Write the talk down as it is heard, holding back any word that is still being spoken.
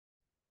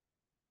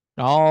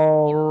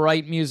All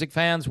right, music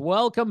fans,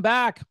 welcome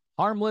back.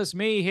 Harmless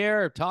Me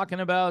here, talking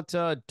about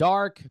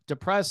dark,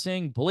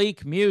 depressing,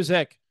 bleak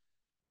music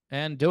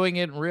and doing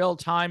it in real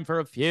time for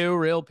a few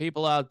real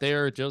people out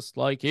there just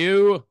like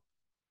you,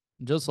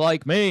 just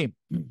like me.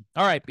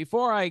 All right,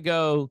 before I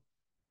go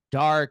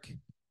dark,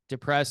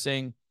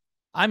 depressing,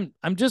 I'm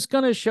just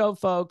going to show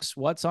folks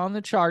what's on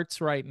the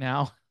charts right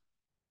now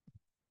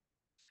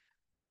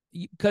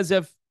because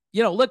if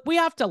look, we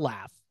have to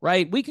laugh,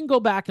 right? We can go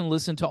back and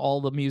listen to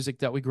all the music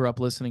that we grew up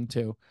listening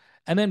to,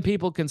 and then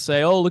people can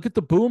say, "Oh, look at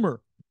the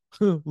boomer,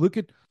 look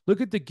at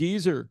the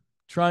geezer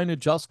trying to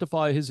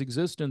justify his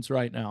existence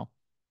right now."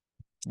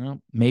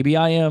 Well, maybe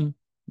I am.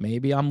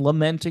 Maybe I'm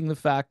lamenting the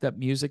fact that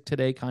music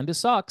today kind of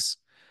sucks.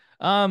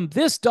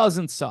 This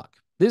doesn't suck.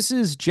 This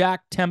is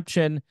Jack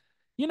Tempchin.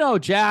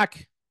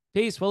 Jack,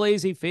 peaceful,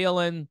 easy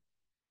feeling,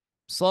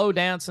 slow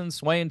dancing,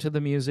 swaying to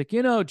the music.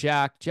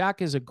 Jack.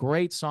 Jack is a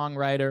great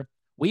songwriter.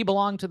 We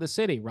belong to the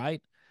city,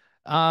 right?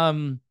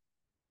 Um,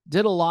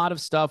 did a lot of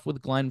stuff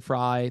with Glenn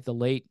Fry, the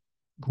late,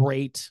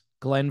 great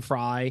Glenn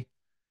Fry,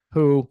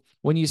 who,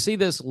 when you see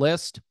this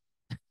list,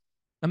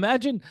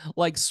 imagine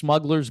like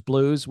Smuggler's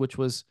Blues, which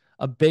was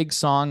a big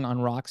song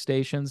on rock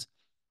stations,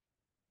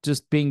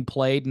 just being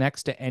played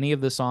next to any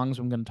of the songs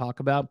I'm going to talk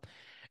about.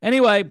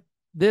 Anyway,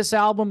 this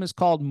album is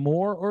called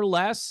More or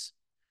Less.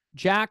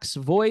 Jack's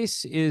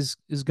voice is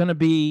going to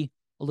be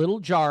a little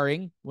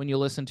jarring when you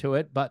listen to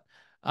it, but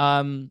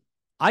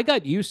I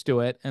got used to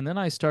it, and then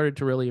I started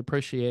to really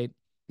appreciate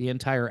the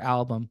entire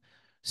album.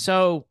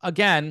 So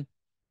again,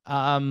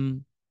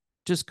 um,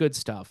 just good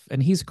stuff,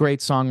 and he's a great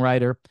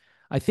songwriter.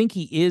 I think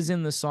he is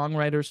in the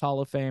Songwriters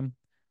Hall of Fame.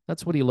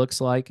 That's what he looks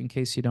like, in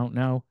case you don't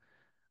know.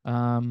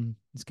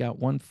 He's got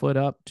one foot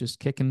up, just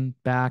kicking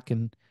back,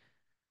 and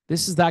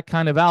this is that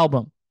kind of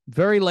album.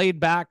 Very laid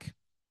back,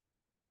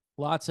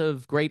 lots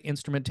of great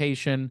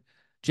instrumentation.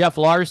 Jeff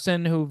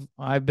Larson, who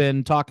I've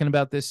been talking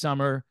about this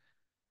summer,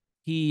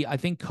 he, I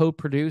think,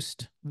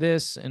 co-produced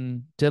this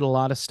and did a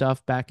lot of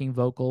stuff, backing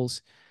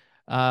vocals.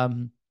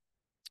 Um,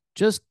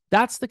 just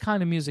that's the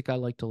kind of music I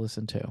like to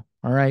listen to.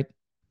 All right.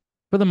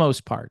 For the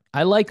most part,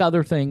 I like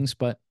other things,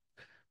 but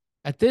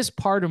at this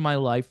part of my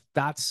life,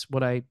 that's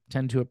what I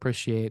tend to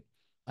appreciate.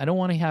 I don't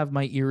want to have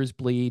my ears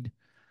bleed.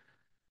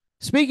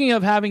 Speaking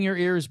of having your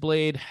ears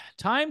bleed,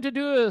 time to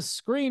do a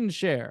screen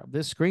share.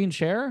 This screen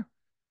share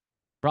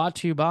brought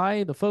to you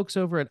by the folks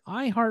over at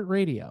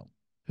iHeartRadio,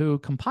 who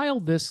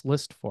compiled this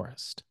list for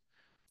us.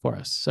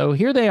 So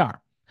here they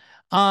are.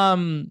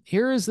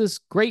 Here is this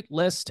great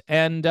list,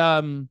 and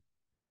I'm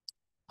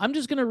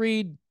just going to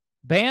read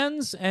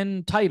bands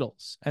and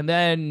titles, and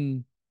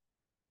then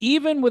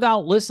even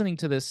without listening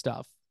to this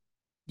stuff,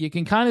 you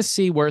can kind of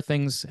see where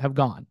things have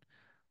gone.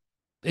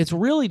 It's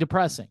really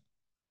depressing.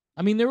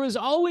 I mean, there was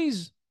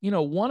always,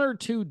 one or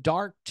two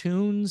dark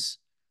tunes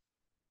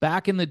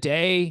back in the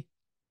day,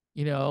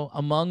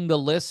 among the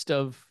list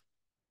of,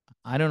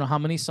 I don't know how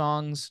many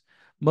songs,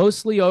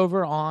 mostly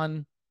over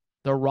on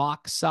the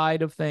rock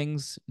side of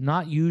things,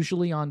 not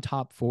usually on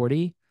top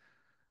 40.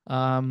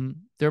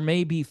 There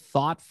may be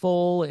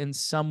thoughtful and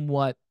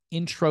somewhat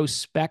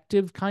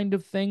introspective kind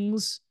of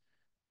things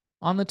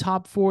on the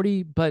top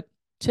 40, but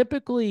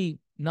typically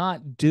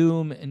not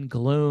doom and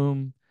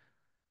gloom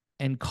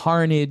and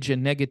carnage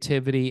and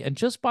negativity. And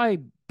just by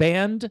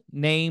band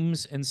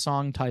names and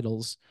song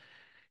titles,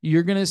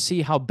 you're going to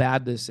see how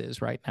bad this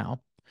is right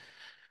now.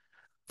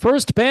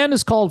 First band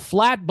is called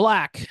Flat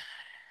Black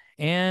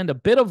and A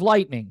Bit of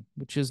Lightning,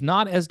 which is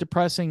not as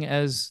depressing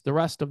as the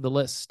rest of the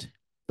list.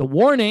 The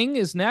Warning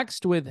is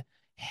next with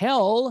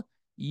Hell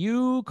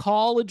You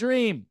Call a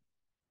Dream.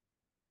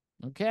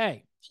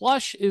 Okay.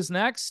 Plush is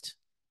next,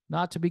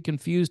 not to be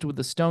confused with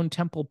the Stone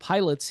Temple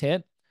Pilots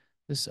hit.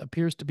 This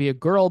appears to be a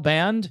girl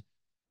band,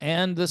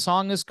 and the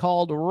song is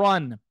called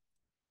Run.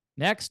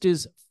 Next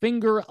is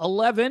Finger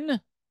 11.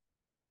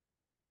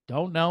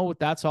 Don't know what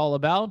that's all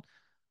about.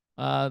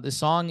 The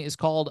song is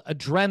called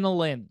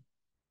Adrenaline.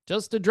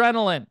 Just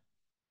Adrenaline.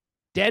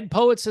 Dead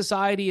Poet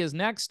Society is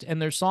next, and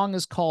their song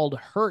is called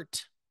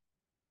Hurt.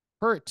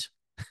 Hurt.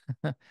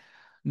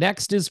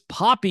 Next is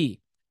Poppy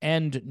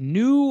and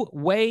New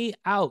Way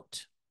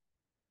Out.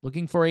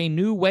 Looking for a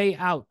new way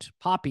out,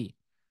 Poppy.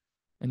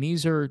 And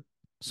these are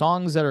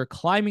songs that are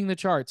climbing the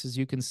charts, as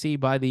you can see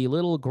by the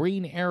little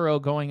green arrow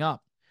going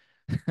up.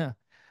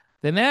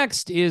 The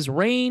next is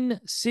Rain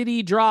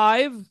City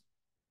Drive.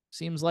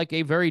 Seems like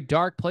a very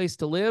dark place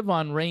to live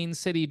on Rain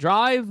City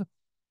Drive.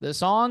 The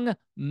song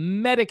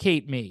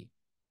Medicate Me.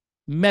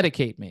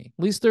 Medicate Me.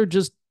 At least they're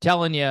just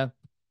telling you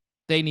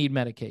they need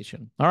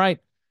medication. All right.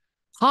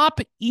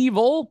 Pop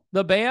Evil,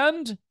 the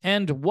band,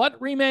 and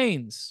What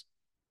Remains.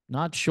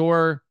 Not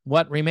sure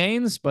what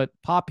remains, but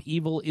Pop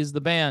Evil is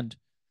the band.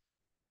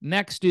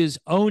 Next is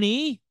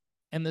Oni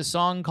and the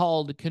song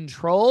called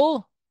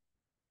Control.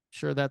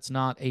 Sure, that's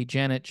not a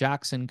Janet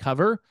Jackson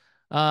cover.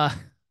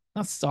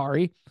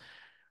 Sorry.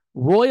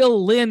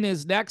 Royal Lynn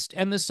is next,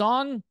 and the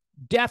song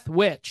Death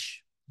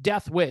Wish.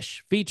 Death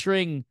Wish,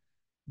 featuring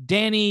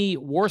Danny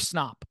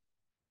Worsnop.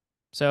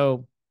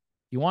 So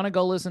you want to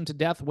go listen to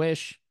Death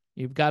Wish,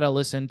 you've got to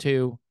listen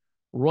to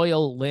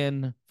Royal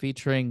Lynn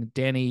featuring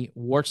Danny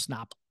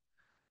Warsnop.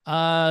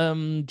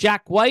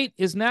 Jack White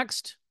is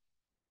next.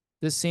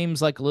 This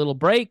seems like a little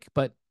break,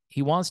 but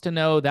he wants to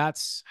know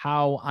that's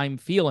how I'm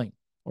feeling,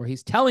 or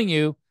he's telling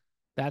you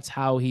that's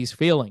how he's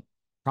feeling.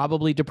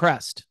 Probably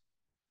depressed.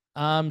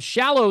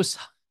 Shallow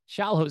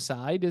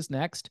Side is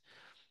next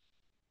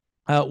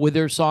with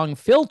their song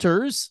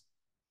Filters.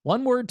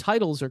 One word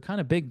titles are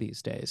kind of big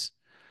these days,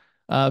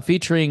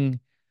 featuring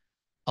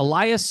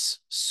Elias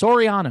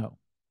Soriano.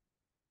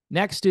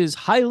 Next is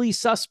Highly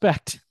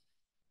Suspect.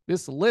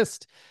 This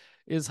list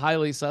is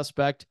highly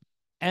suspect.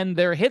 And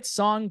their hit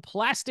song,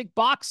 Plastic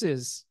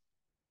Boxes.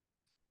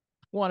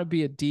 I want to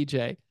be a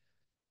DJ.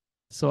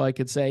 So I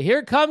could say,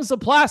 here comes the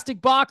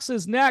Plastic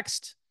Boxes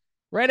next,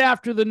 right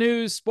after the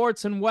news,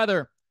 sports, and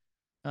weather.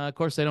 Of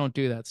course, they don't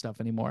do that stuff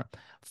anymore.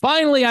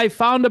 Finally, I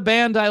found a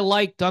band I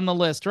liked on the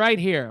list right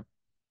here.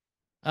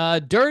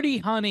 Dirty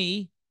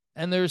Honey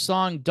and their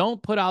song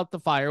Don't Put Out the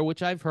Fire,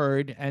 which I've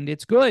heard, and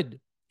it's good.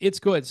 It's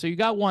good. So you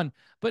got one.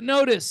 But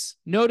notice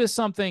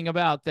something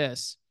about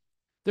this.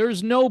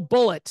 There's no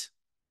bullet.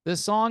 The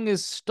song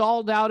is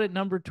stalled out at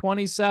number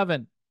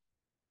 27.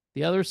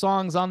 The other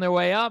songs on their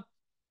way up.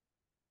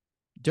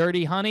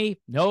 Dirty Honey,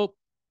 nope,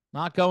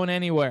 not going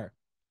anywhere.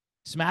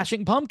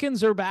 Smashing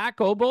Pumpkins are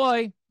back. Oh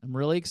boy, I'm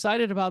really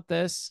excited about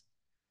this.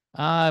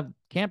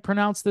 Can't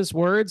pronounce this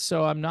word,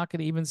 so I'm not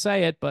going to even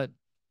say it, but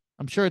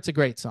I'm sure it's a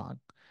great song.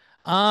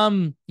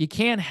 You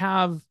can't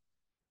have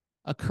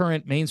a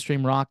current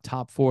mainstream rock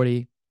top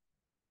 40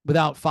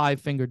 without Five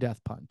Finger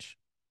Death Punch.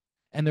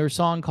 And their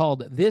song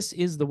called This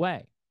Is the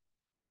Way.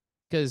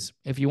 Because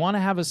if you want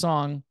to have a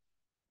song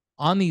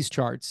on these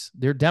charts,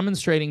 they're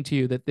demonstrating to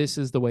you that this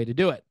is the way to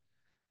do it.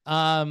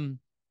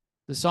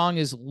 The song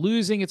is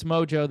losing its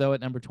mojo, though,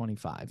 at number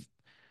 25.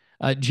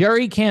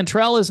 Jerry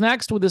Cantrell is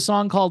next with a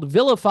song called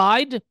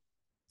Vilified. A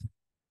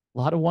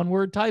lot of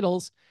one-word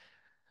titles.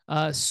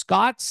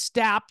 Scott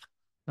Stapp.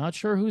 Not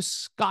sure who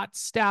Scott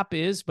Stapp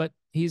is, but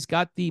he's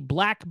got the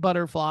black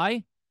butterfly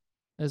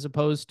as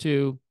opposed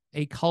to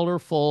a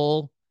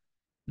colorful,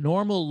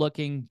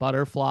 normal-looking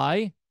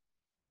butterfly.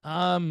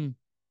 The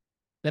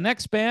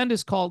next band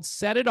is called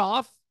Set It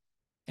Off,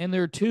 and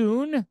their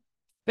tune,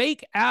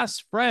 Fake Ass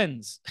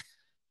Friends.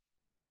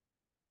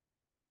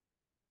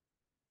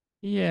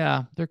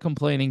 Yeah, they're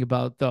complaining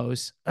about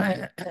those.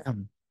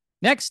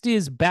 Next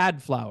is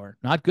Bad Flower,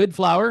 not Good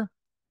Flower.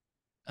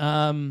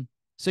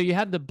 So you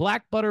had the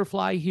black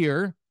butterfly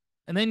here,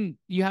 and then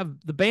you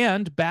have the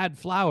band Bad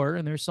Flower,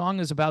 and their song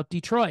is about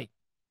Detroit.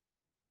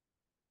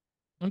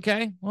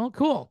 Okay, well,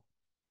 cool.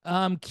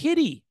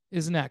 Kitty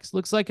is next.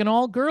 Looks like an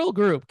all-girl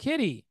group.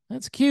 Kitty,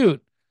 that's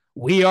cute.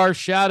 We Are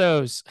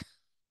Shadows.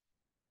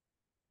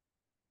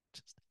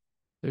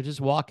 They're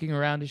just walking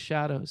around as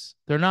shadows.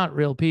 They're not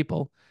real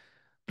people.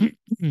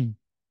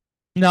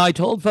 No, I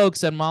told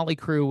folks that Motley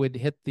Crue would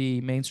hit the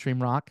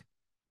mainstream rock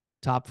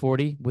top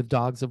 40 with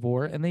Dogs of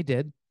War, and they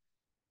did,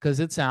 because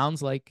it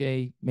sounds like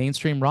a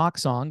mainstream rock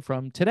song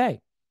from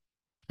today.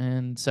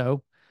 And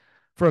so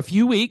for a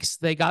few weeks,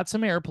 they got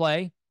some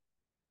airplay.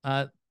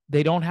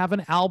 They don't have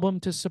an album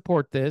to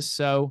support this,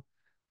 so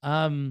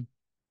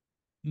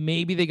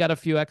maybe they got a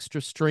few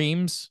extra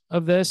streams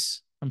of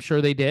this. I'm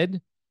sure they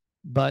did,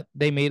 but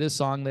they made a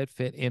song that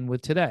fit in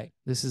with today.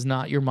 This is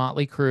not your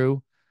Motley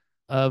Crue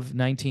of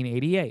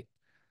 1988.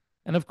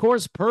 And of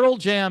course, Pearl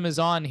Jam is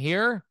on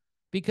here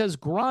because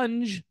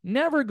grunge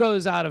never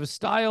goes out of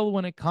style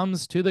when it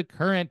comes to the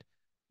current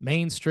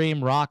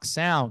mainstream rock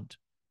sound,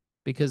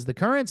 because the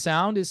current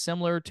sound is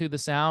similar to the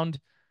sound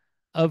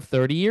of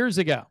 30 years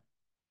ago.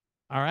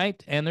 All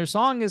right. And their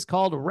song is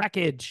called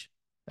Wreckage.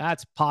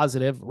 That's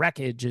positive.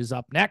 Wreckage is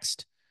up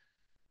next.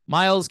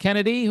 Miles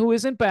Kennedy, who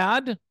isn't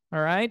bad.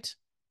 All right.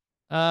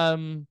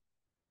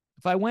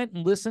 If I went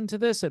and listened to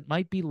this, it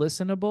might be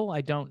listenable. I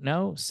don't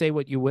know. Say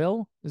What You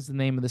Will is the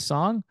name of the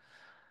song.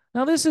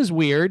 Now, this is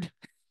weird.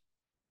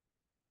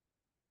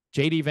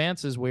 J.D.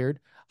 Vance is weird.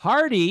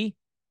 Hardy,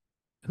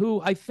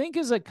 who I think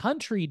is a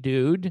country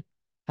dude,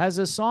 has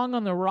a song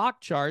on the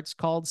rock charts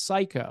called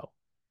Psycho.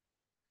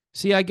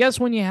 See, I guess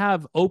when you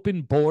have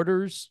open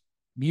borders,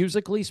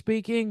 musically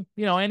speaking,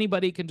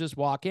 anybody can just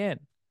walk in.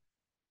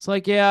 It's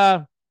like,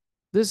 yeah,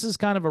 this is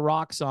kind of a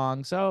rock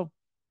song, so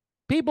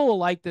people will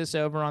like this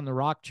over on the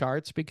rock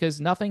charts because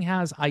nothing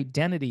has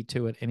identity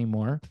to it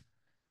anymore.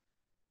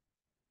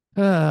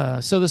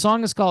 So the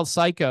song is called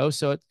Psycho,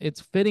 so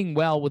it's fitting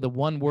well with the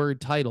one-word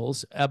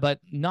titles, but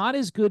not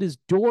as good as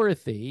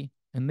Dorothy,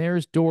 and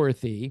there's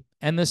Dorothy,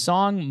 and the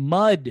song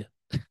Mud.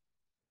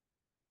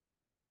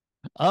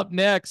 Up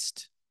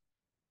next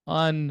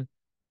on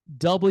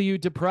W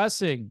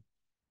Depressing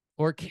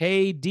or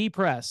K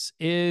Depress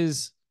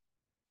is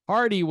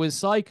Hardy with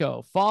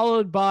Psycho,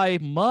 followed by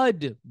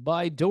Mud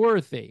by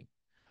Dorothy.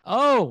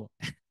 Oh,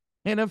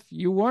 and if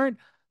you weren't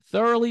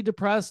thoroughly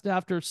depressed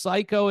after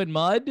Psycho and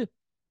Mud,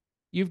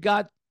 you've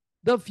got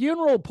The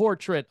Funeral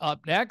Portrait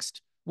up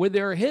next with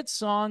their hit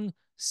song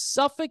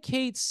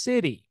Suffocate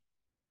City,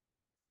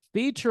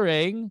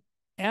 featuring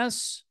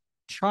S.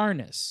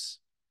 Charnas.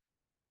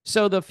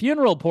 So the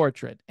Funeral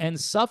Portrait and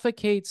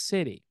Suffocate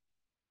City.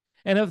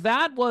 And if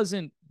that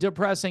wasn't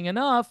depressing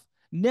enough,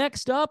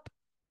 next up,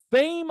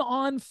 Fame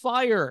on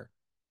Fire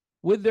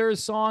with their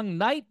song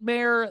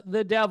Nightmare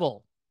the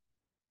Devil.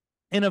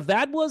 And if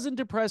that wasn't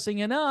depressing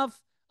enough,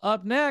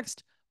 up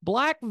next,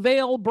 Black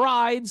Veil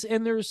Brides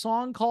and their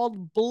song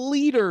called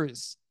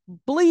Bleeders.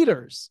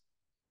 Bleeders.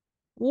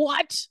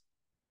 What?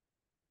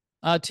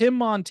 Tim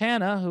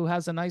Montana, who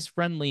has a nice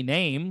friendly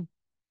name.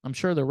 I'm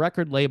sure the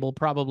record label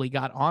probably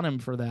got on him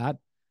for that.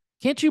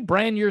 Can't you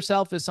brand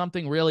yourself as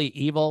something really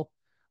evil?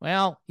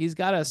 Well, he's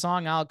got a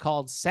song out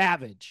called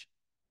Savage.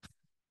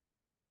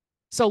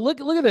 So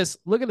look at this.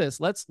 Look at this.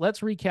 Let's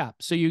recap.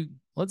 So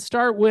let's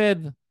start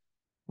with,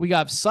 we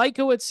got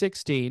Psycho at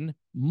 16,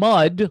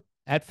 Mud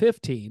at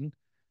 15,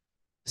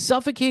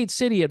 Suffocate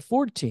City at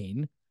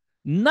 14,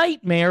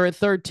 Nightmare at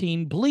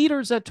 13,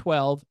 Bleeders at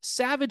 12,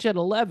 Savage at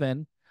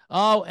 11.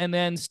 Oh, and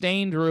then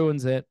Stained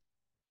ruins it.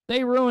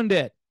 They ruined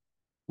it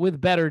with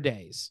Better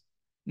Days.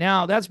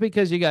 Now, that's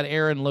because you got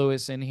Aaron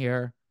Lewis in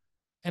here.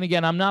 And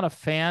again, I'm not a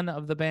fan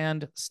of the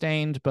band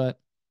Stained, but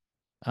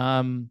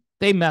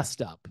they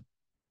messed up.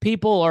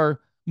 People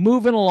are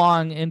moving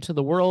along into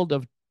the world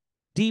of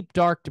deep,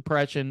 dark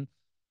depression,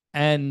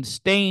 and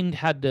Stained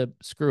had to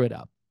screw it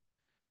up.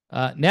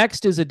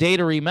 Next is A Day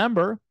to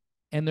Remember,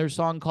 and their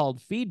song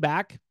called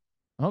Feedback.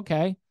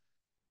 Okay.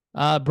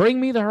 Bring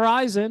Me the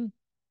Horizon.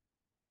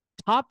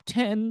 Top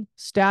 10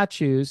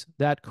 statues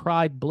that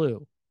cried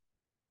blue.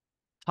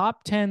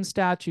 Top 10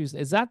 statues.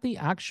 Is that the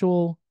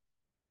actual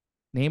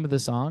name of the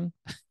song?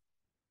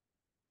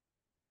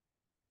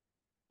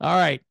 All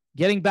right.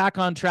 Getting back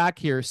on track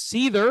here.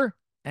 Seether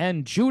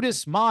and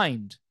Judas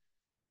Mind.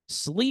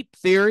 Sleep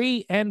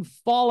Theory and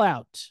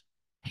Fallout.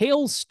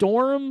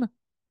 Hailstorm.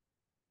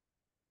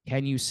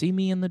 Can You See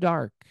Me in the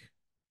Dark?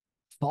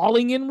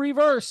 Falling in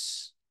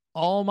Reverse.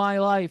 All My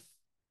Life.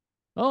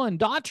 Oh, and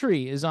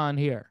Daughtry is on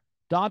here.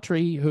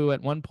 Daughtry, who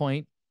at one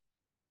point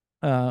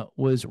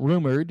was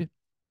rumored,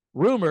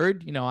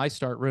 I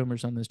start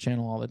rumors on this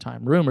channel all the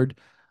time, rumored,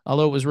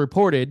 although it was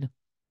reported,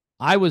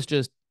 I was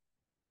just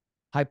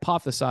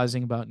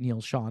hypothesizing about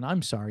Neil Sean.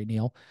 I'm sorry,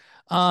 Neil.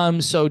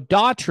 So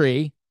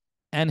Daughtry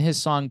and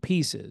his song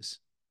Pieces.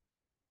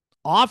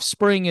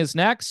 Offspring is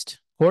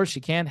next. Of course,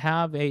 you can't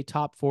have a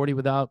top 40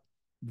 without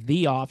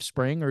The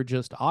Offspring or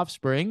just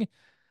Offspring.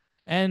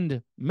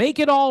 And Make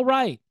It All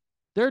Right.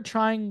 They're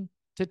trying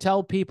to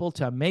tell people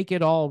to make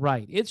it all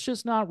right. It's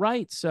just not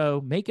right, so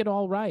make it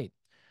all right.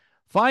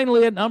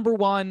 Finally, at number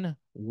 1,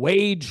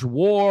 Wage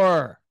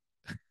War.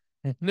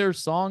 And their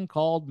song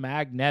called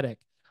Magnetic.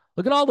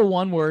 Look at all the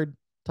one-word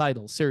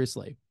titles,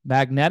 seriously.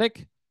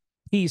 Magnetic,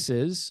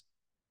 Pieces,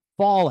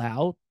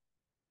 Fallout,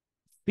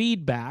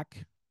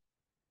 Feedback,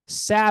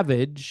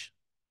 Savage,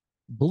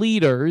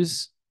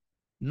 Bleeders,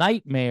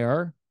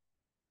 Nightmare,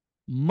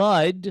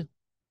 Mud,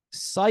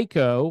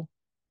 Psycho,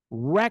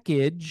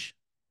 Wreckage,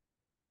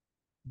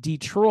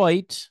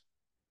 Detroit,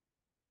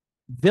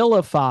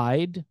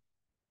 Vilified,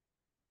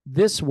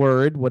 This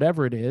Word,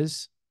 whatever it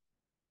is.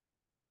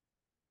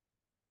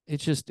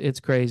 It's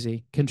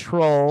crazy.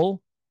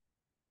 Control.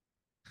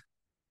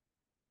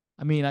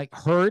 I mean, like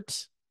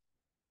Hurt,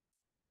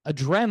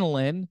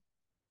 Adrenaline,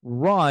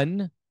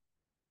 Run.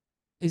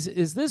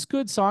 Is this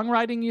good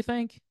songwriting, you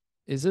think?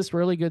 Is this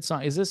really good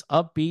song? Is this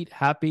upbeat,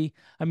 happy?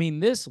 I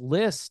mean, this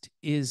list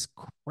is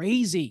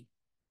crazy.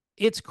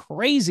 It's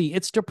crazy.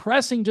 It's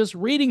depressing just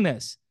reading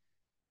this.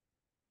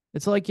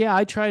 It's like, yeah,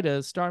 I try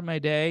to start my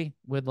day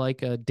with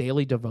like a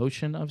daily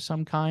devotion of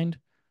some kind,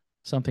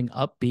 something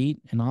upbeat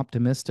and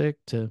optimistic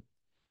to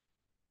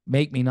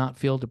make me not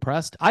feel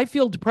depressed. I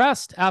feel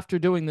depressed after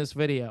doing this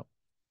video.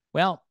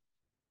 Well,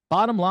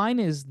 bottom line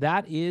is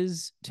that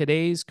is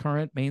today's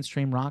current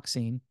mainstream rock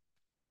scene.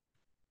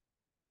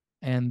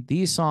 And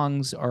these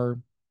songs are,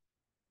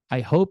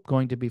 I hope,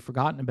 going to be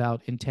forgotten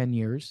about in 10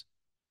 years.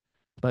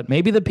 But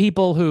maybe the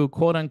people who,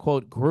 quote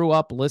unquote, grew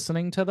up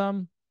listening to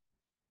them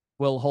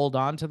will hold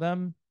on to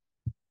them.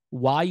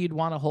 Why you'd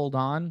want to hold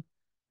on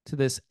to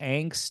this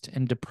angst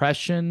and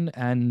depression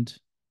and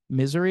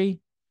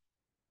misery,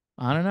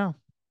 I don't know.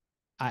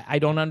 I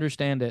don't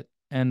understand it.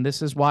 And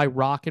this is why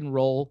rock and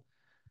roll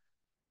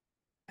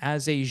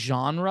as a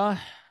genre,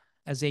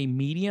 as a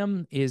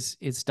medium, is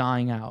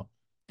dying out.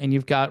 And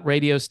you've got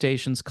radio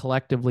stations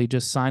collectively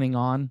just signing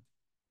on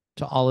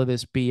to all of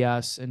this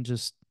BS and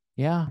just,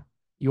 yeah,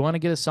 you want to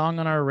get a song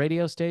on our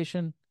radio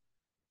station?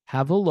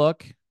 Have a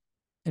look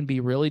and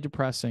be really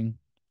depressing.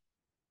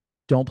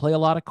 Don't play a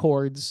lot of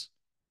chords.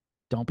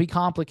 Don't be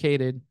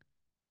complicated.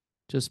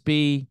 Just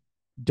be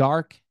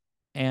dark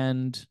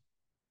and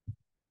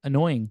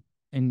annoying,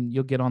 and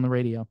you'll get on the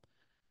radio.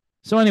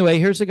 So anyway,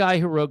 here's a guy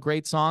who wrote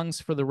great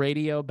songs for the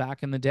radio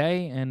back in the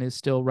day and is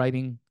still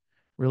writing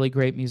really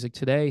great music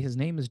today. His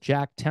name is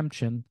Jack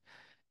Temchin,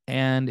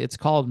 and it's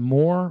called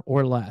More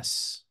or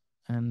Less.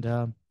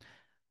 And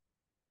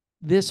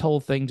this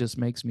whole thing just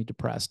makes me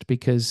depressed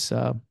because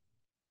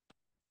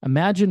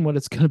imagine what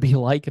it's going to be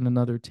like in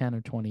another 10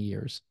 or 20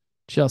 years.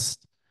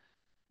 Just,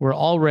 we're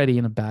already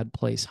in a bad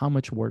place. How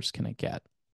much worse can it get?